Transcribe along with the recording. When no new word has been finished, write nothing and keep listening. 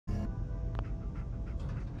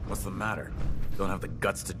What's the matter? Don't have the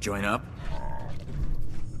guts to join up?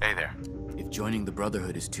 Hey there. If joining the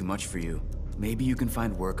Brotherhood is too much for you, maybe you can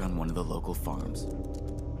find work on one of the local farms.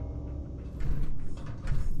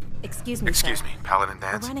 Excuse me, Excuse sir. me, Paladin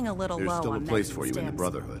We're Dance? running a little There's low still a on place meds for and you in the stims.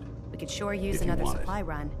 Brotherhood. We could sure use If you another want it. supply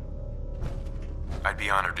run. I'd be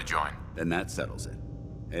honored to join. Then that settles it.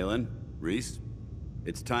 Aelin, Reese,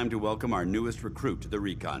 it's time to welcome our newest recruit to the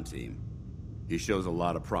recon team. He shows a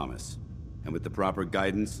lot of promise, and with the proper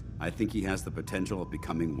guidance, I think he has the potential of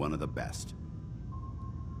becoming one of the best.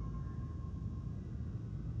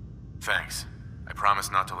 Thanks. I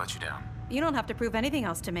promise not to let you down. You don't have to prove anything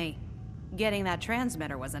else to me. Getting that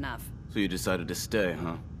transmitter was enough. So you decided to stay,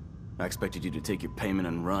 huh? I expected you to take your payment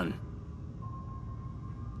and run.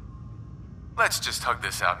 Let's just hug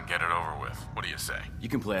this out and get it over with. What do you say? You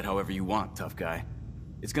can play it however you want, tough guy.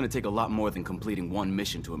 It's gonna take a lot more than completing one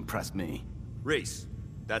mission to impress me. Reese,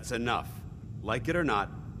 that's enough. Like it or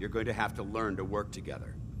not, you're going to have to learn to work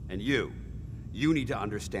together. And you need to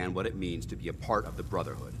understand what it means to be a part of the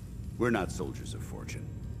Brotherhood. We're not soldiers of fortune.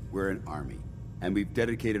 We're an army, and we've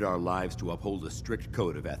dedicated our lives to uphold a strict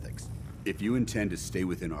code of ethics. If you intend to stay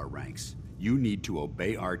within our ranks, you need to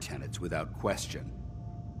obey our tenets without question.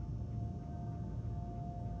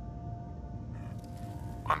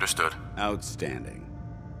 Understood. Outstanding.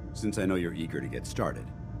 Since I know you're eager to get started,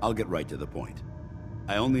 I'll get right to the point.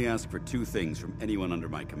 I only ask for two things from anyone under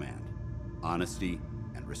my command: honesty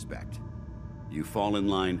and respect. You fall in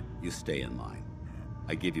line, you stay in line.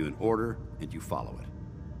 I give you an order, and you follow it.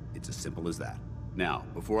 It's as simple as that. Now,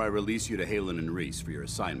 before I release you to Halen and Reese for your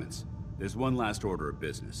assignments, there's one last order of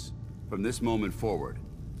business. From this moment forward,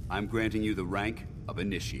 I'm granting you the rank of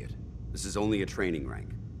Initiate. This is only a training rank.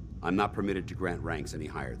 I'm not permitted to grant ranks any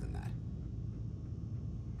higher than that.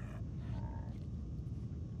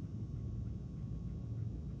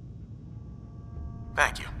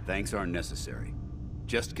 Thank you. Thanks aren't necessary.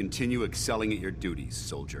 Just continue excelling at your duties,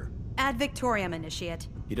 soldier. Ad Victoriam, Initiate.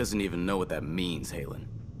 He doesn't even know what that means, Halen.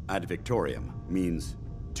 Ad Victoriam means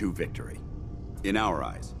to victory. In our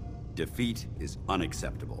eyes, defeat is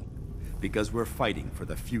unacceptable, because we're fighting for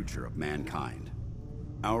the future of mankind.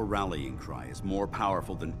 Our rallying cry is more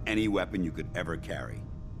powerful than any weapon you could ever carry.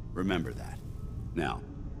 Remember that. Now,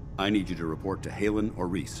 I need you to report to Halen or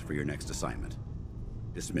Reese for your next assignment.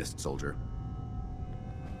 Dismissed, soldier.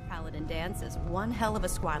 Paladin Dance is one hell of a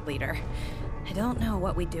squad leader. I don't know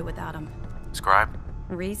what we'd do without him. Scribe?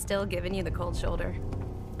 Reese still giving you the cold shoulder?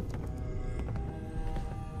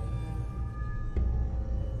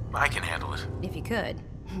 I can handle it. If you could,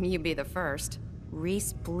 you'd be the first.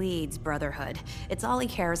 Reese bleeds Brotherhood. It's all he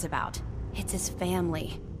cares about. It's his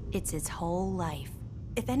family. It's his whole life.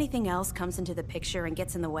 If anything else comes into the picture and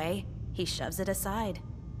gets in the way, he shoves it aside.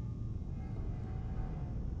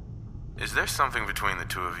 Is there something between the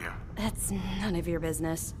two of you? That's none of your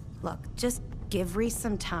business. Look, just give Reese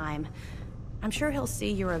some time. I'm sure he'll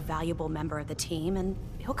see you're a valuable member of the team, and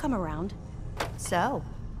he'll come around. So,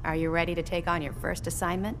 are you ready to take on your first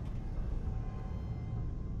assignment?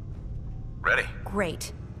 Ready.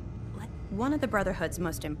 Great. One of the Brotherhood's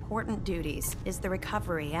most important duties is the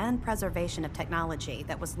recovery and preservation of technology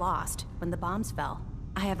that was lost when the bombs fell.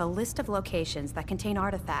 I have a list of locations that contain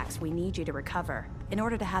artifacts we need you to recover in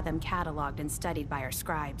order to have them cataloged and studied by our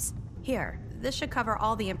scribes. Here, this should cover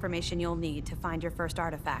all the information you'll need to find your first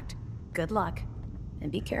artifact. Good luck,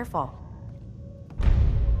 and be careful.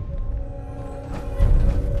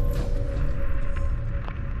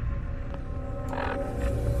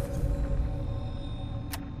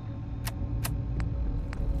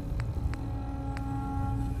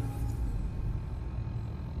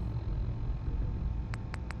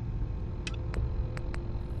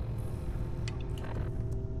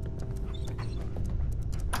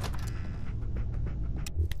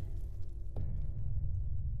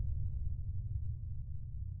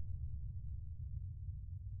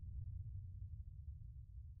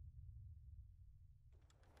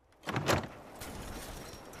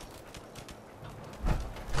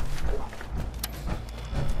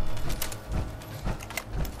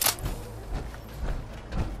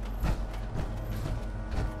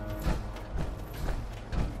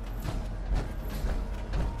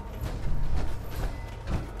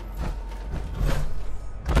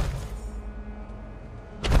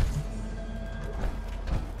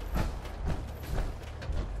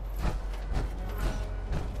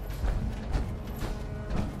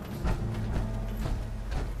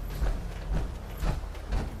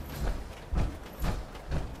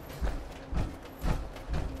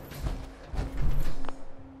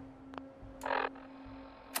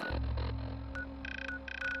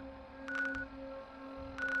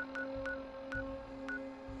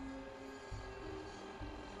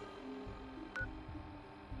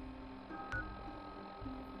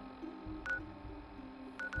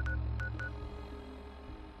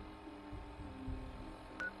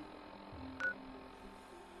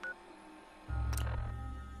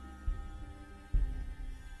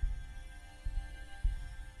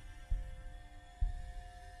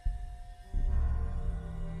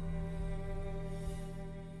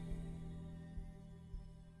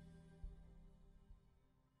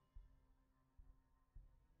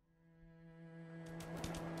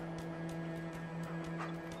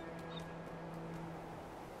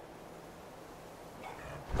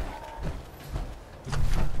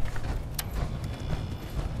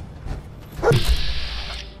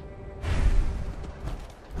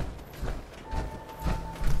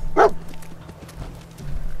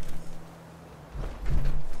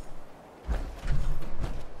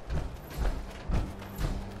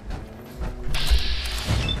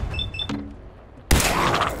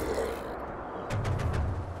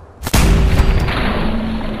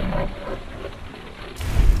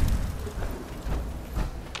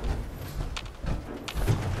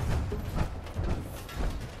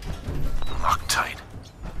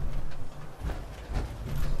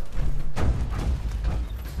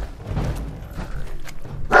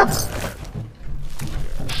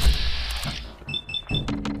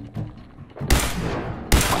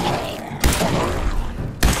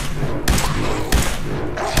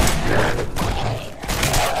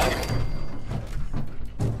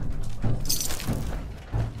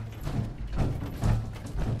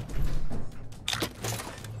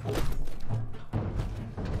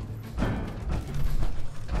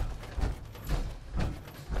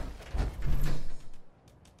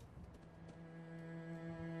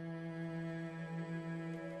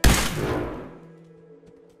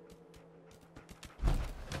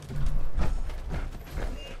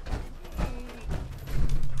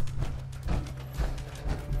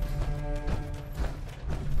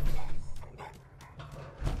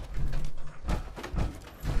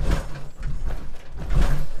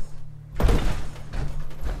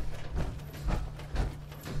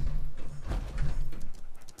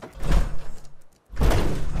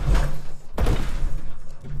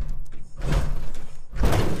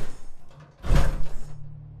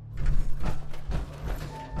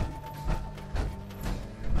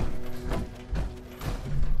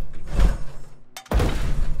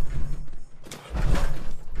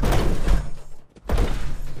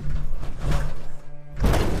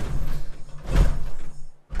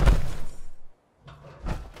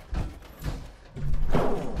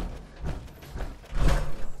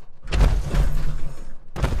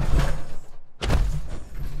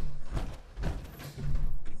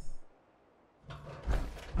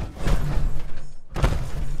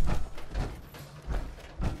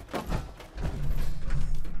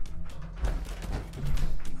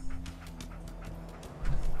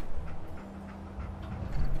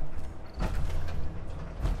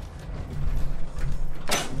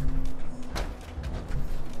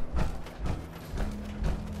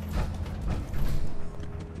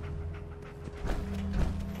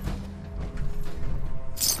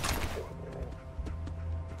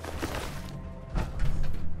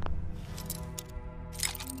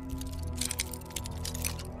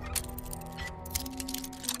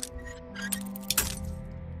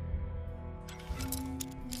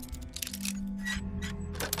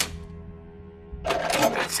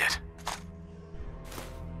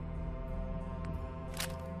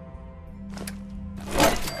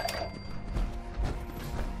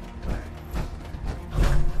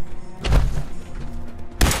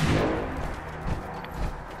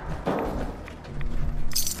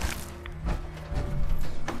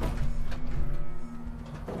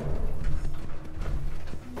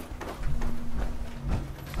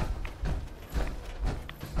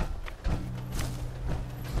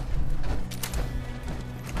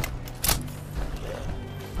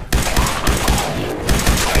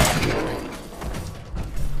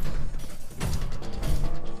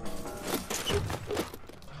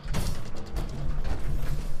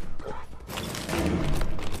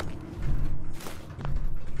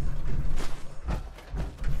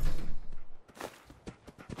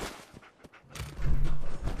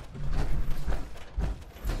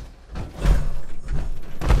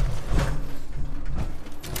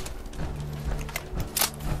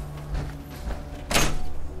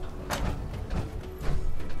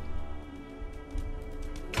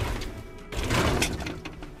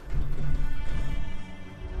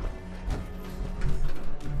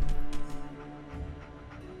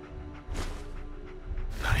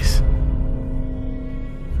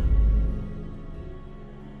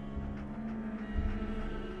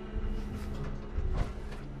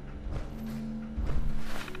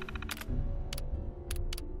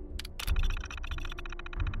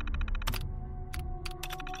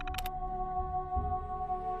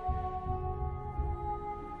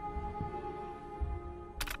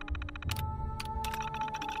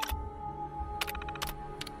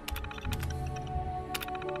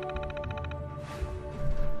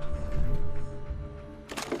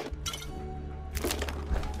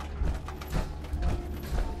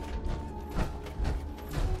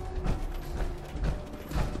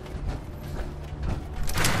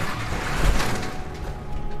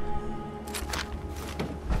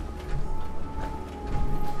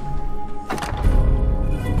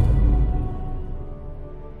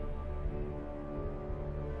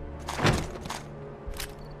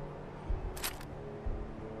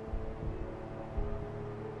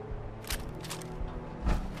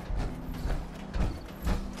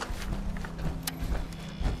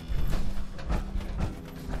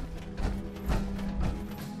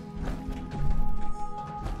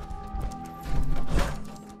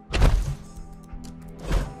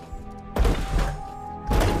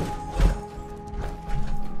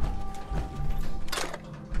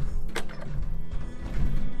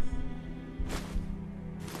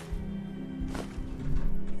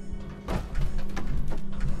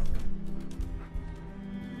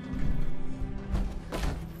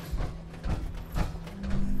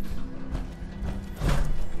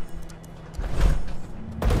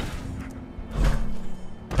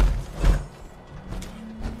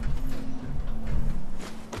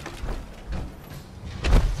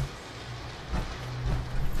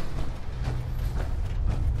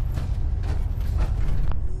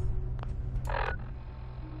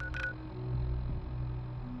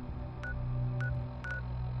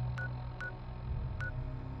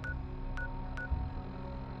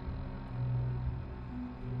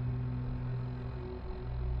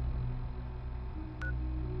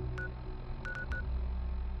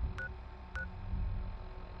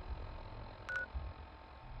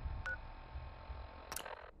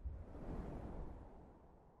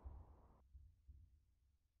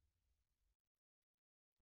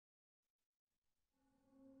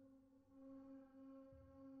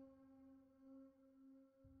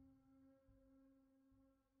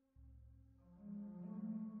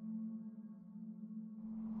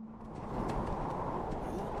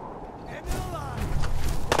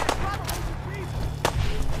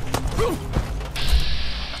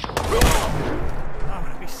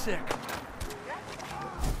 sick.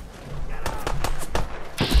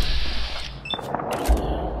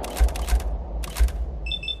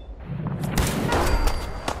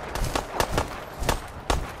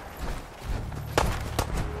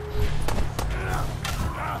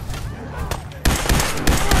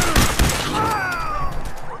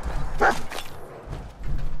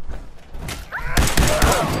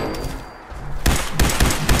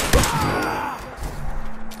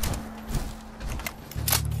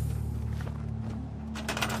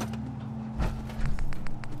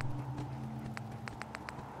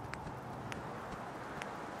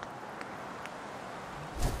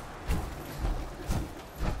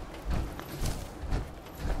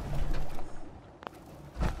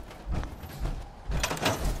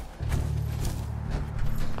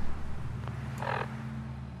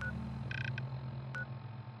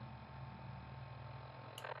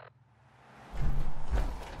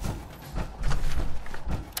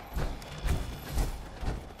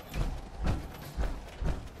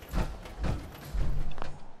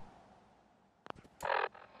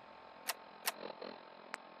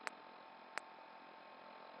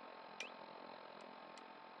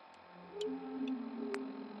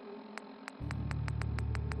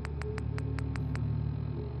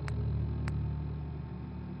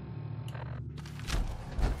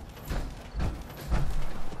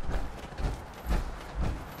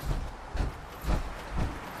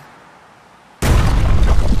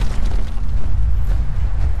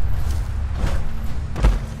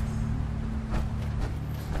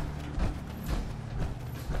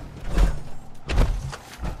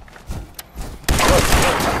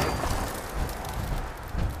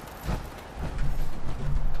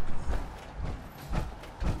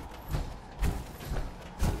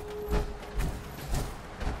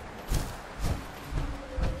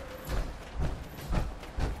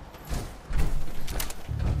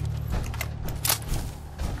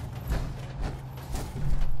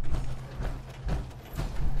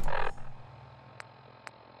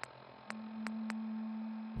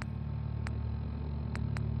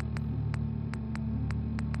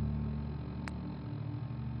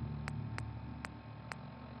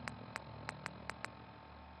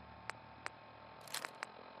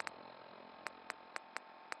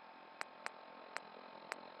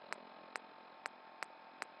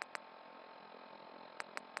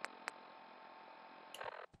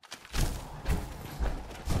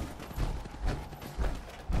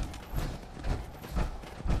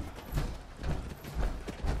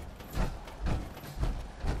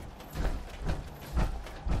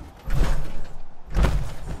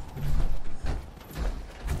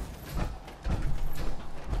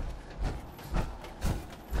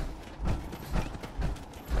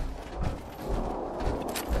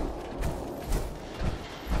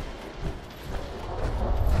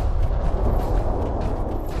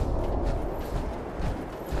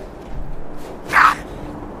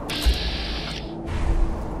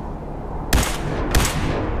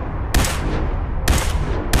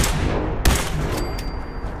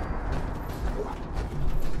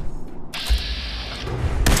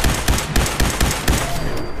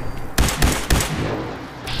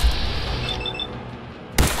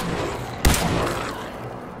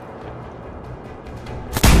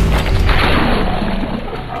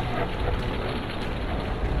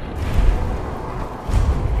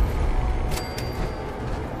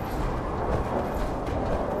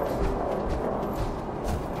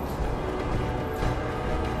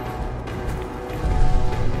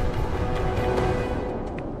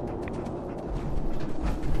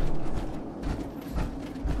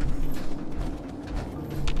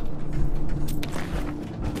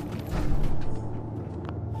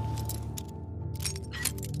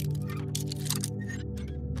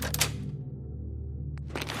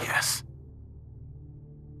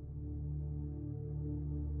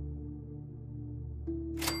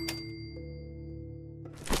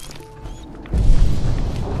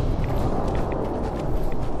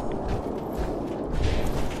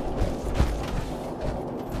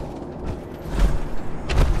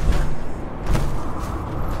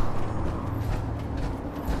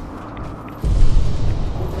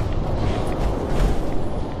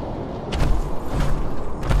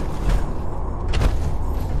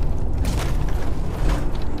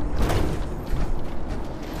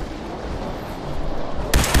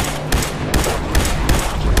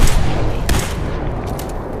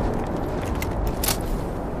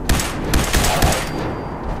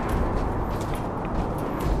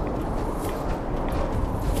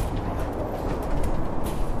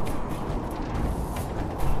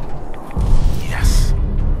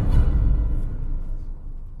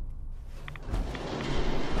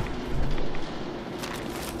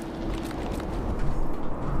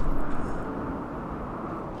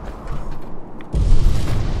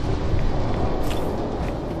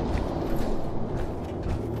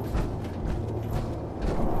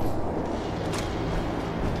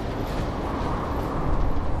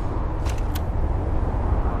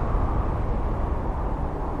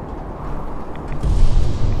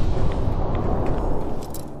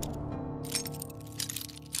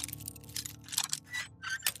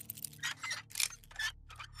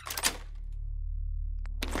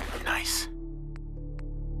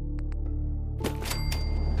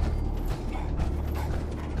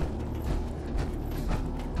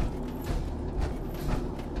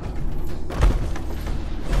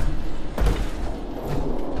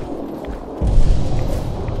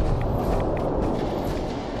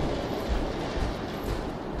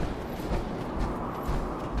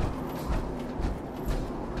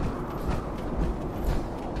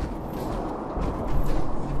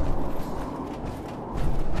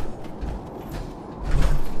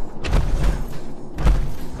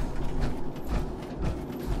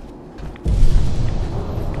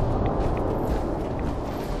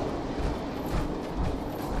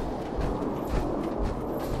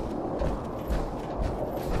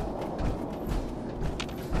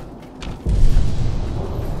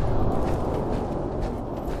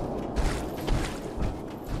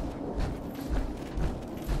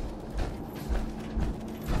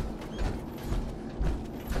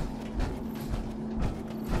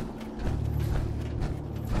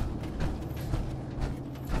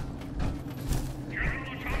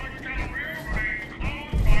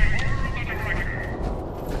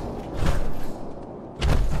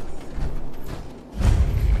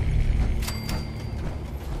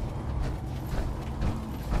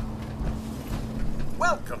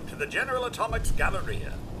 the General Atomics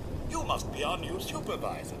Galleria. You must be our new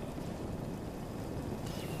supervisor.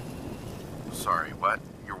 Sorry, what?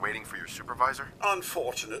 You're waiting for your supervisor?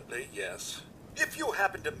 Unfortunately, yes. If you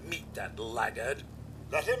happen to meet that laggard,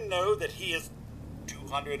 let him know that he is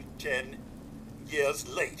 210 years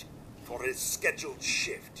late for his scheduled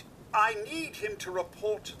shift. I need him to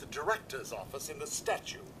report to the director's office in the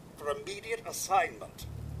statue for immediate assignment.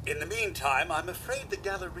 In the meantime, I'm afraid the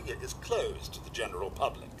Galleria is closed to the general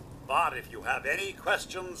public. But if you have any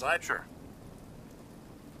questions, Sure.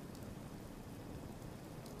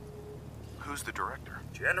 Who's the director?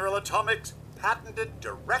 General Atomics' patented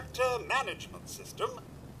Director Management System,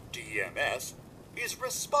 DMS, is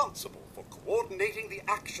responsible for coordinating the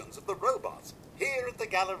actions of the robots here at the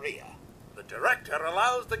Galleria. The Director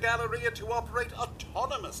allows the Galleria to operate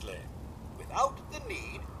autonomously, without the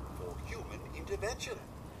need for human intervention.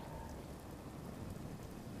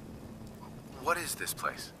 What is this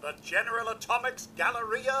place? The General Atomics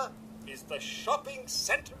Galleria is the shopping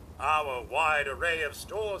center. Our wide array of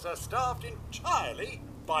stores are staffed entirely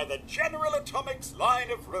by the General Atomics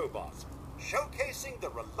line of robots, showcasing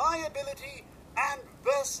the reliability and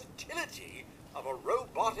versatility of a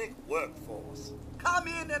robotic workforce. Come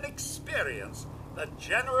in and experience the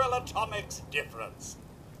General Atomics difference.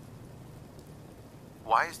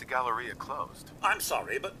 Why is the Galleria closed? I'm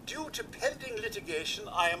sorry, but due to pending litigation,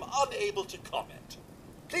 I am unable to comment.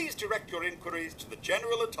 Please direct your inquiries to the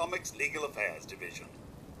General Atomics Legal Affairs Division.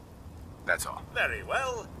 That's all. Very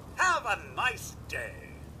well. Have a nice day.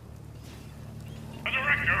 The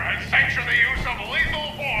Director has sanctioned the use of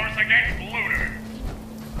lethal force against looters.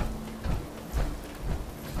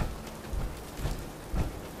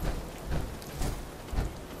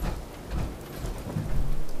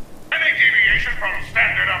 Any deviation from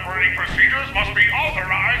standard operating procedures must be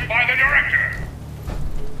authorized by the Director.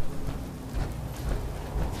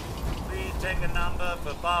 Please take a number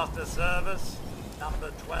for faster service.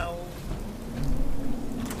 Number 12.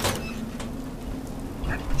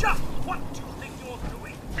 And just what do you think you're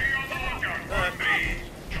doing? Be on the lookout for thieves,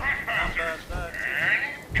 trespassers, Number 13.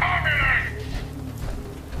 and communists!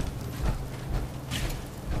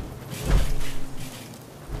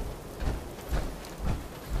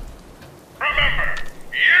 Remember,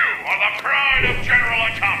 you are the pride of General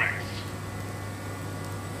Atomics!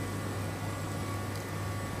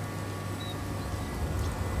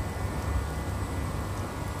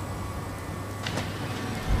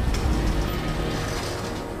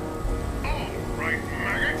 All right,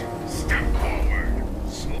 maggot, step forward.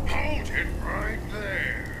 Hold it right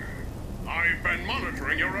there. I've been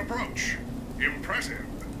monitoring your approach. Impressive.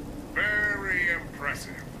 Very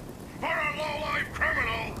impressive. For a low-life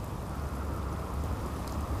criminal!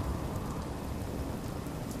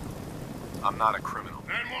 I'm not a criminal.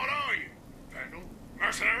 Then what are you? Vandal?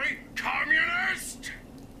 Mercenary? Communist?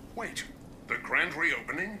 Wait, the grand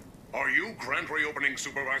reopening? Are you Grand Reopening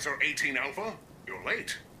Supervisor 18 Alpha? You're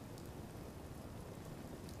late.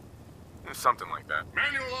 Something like that.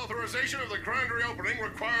 Manual authorization of the grand reopening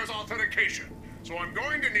requires authentication, so I'm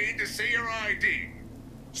going to need to see your ID.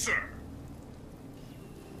 Sir.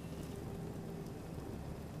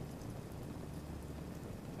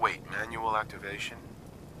 Wait, manual activation?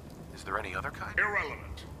 Is there any other kind?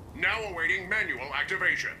 Irrelevant. Now awaiting manual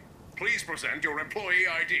activation. Please present your employee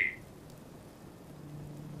ID.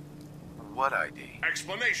 What ID?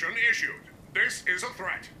 Explanation issued. This is a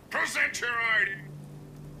threat. Present your ID.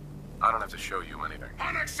 I don't have to show you anything.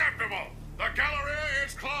 Unacceptable! The Galleria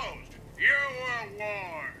is closed! You were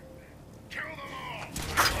warned! Kill them all!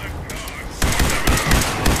 Let God sort them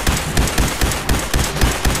out!